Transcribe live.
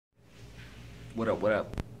What up, what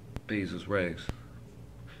up? Peace, it's Rex.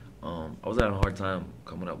 I was having a hard time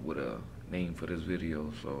coming up with a name for this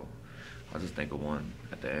video, so I'll just think of one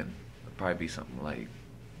at the end. It'll probably be something like,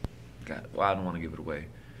 God, well, I don't want to give it away.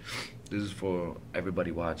 This is for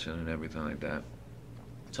everybody watching and everything like that.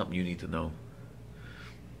 Something you need to know.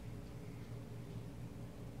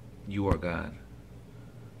 You are God.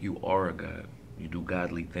 You are a God. You do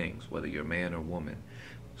godly things, whether you're man or woman.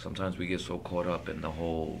 Sometimes we get so caught up in the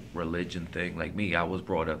whole religion thing. Like me, I was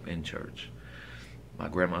brought up in church. My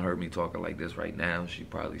grandma heard me talking like this right now. She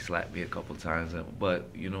probably slapped me a couple times, but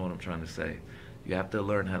you know what I'm trying to say. You have to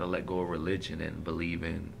learn how to let go of religion and believe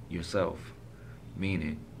in yourself.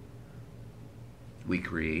 Meaning, we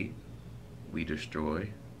create, we destroy,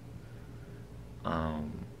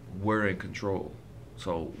 we're in control.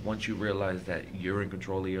 So once you realize that you're in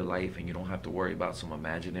control of your life and you don't have to worry about some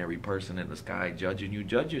imaginary person in the sky judging you,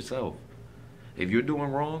 judge yourself. If you're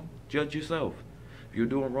doing wrong, judge yourself. If you're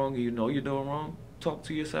doing wrong and you know you're doing wrong, talk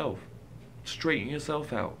to yourself. Straighten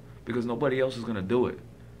yourself out because nobody else is going to do it.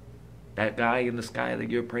 That guy in the sky that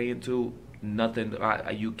you're praying to, nothing,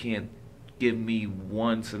 you can't give me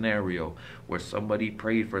one scenario where somebody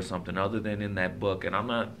prayed for something other than in that book. And I'm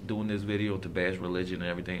not doing this video to bash religion and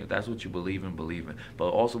everything. If that's what you believe in, believe in. But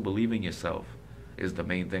also believe in yourself is the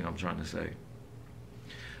main thing I'm trying to say.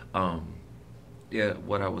 Yeah,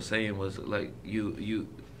 what I was saying was like you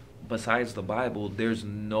besides the Bible, there's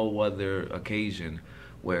no other occasion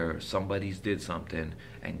where somebody's did something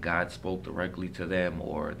and God spoke directly to them,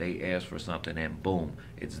 or they asked for something and boom,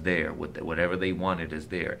 it's there. With whatever they wanted is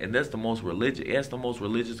there. And that's the most religious. Ask the most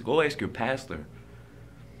religious. Go ask your pastor.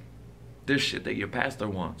 There's shit that your pastor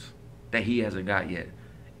wants that he hasn't got yet.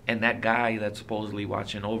 And that guy that's supposedly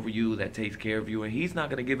watching over you, that takes care of you, and he's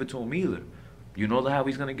not going to give it to him either. You know how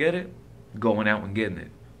he's going to get it? Going out and getting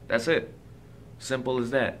it. That's it. Simple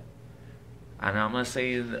as that. And I'm not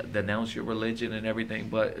saying denounce your religion and everything,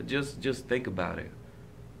 but just think about it.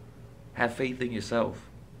 Have faith in yourself.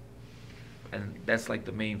 And that's like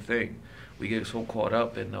the main thing. We get so caught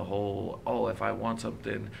up in the whole, oh, if I want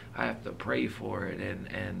something, I have to pray for it,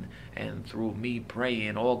 and through me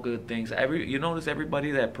praying, all good things. You notice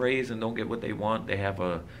everybody that prays and don't get what they want, they have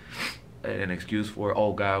an excuse for it.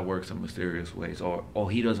 Oh, God works in mysterious ways, or oh,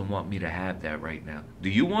 he doesn't want me to have that right now.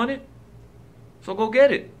 Do you want it? So go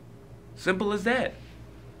get it. Simple as that.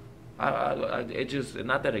 It just,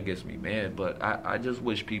 not that it gets me mad, but I just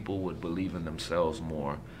wish people would believe in themselves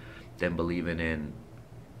more than believing in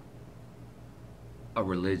a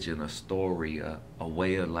religion, a story, a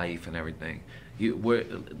way of life, and everything.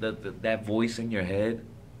 That voice in your head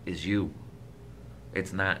is you.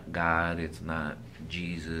 It's not God. It's not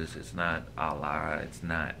Jesus. It's not Allah. It's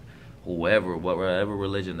not whoever, whatever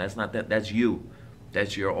religion. That's not that. That's you.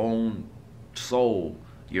 That's your own soul,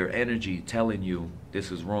 your energy telling you this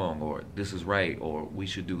is wrong or this is right or we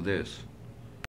should do this.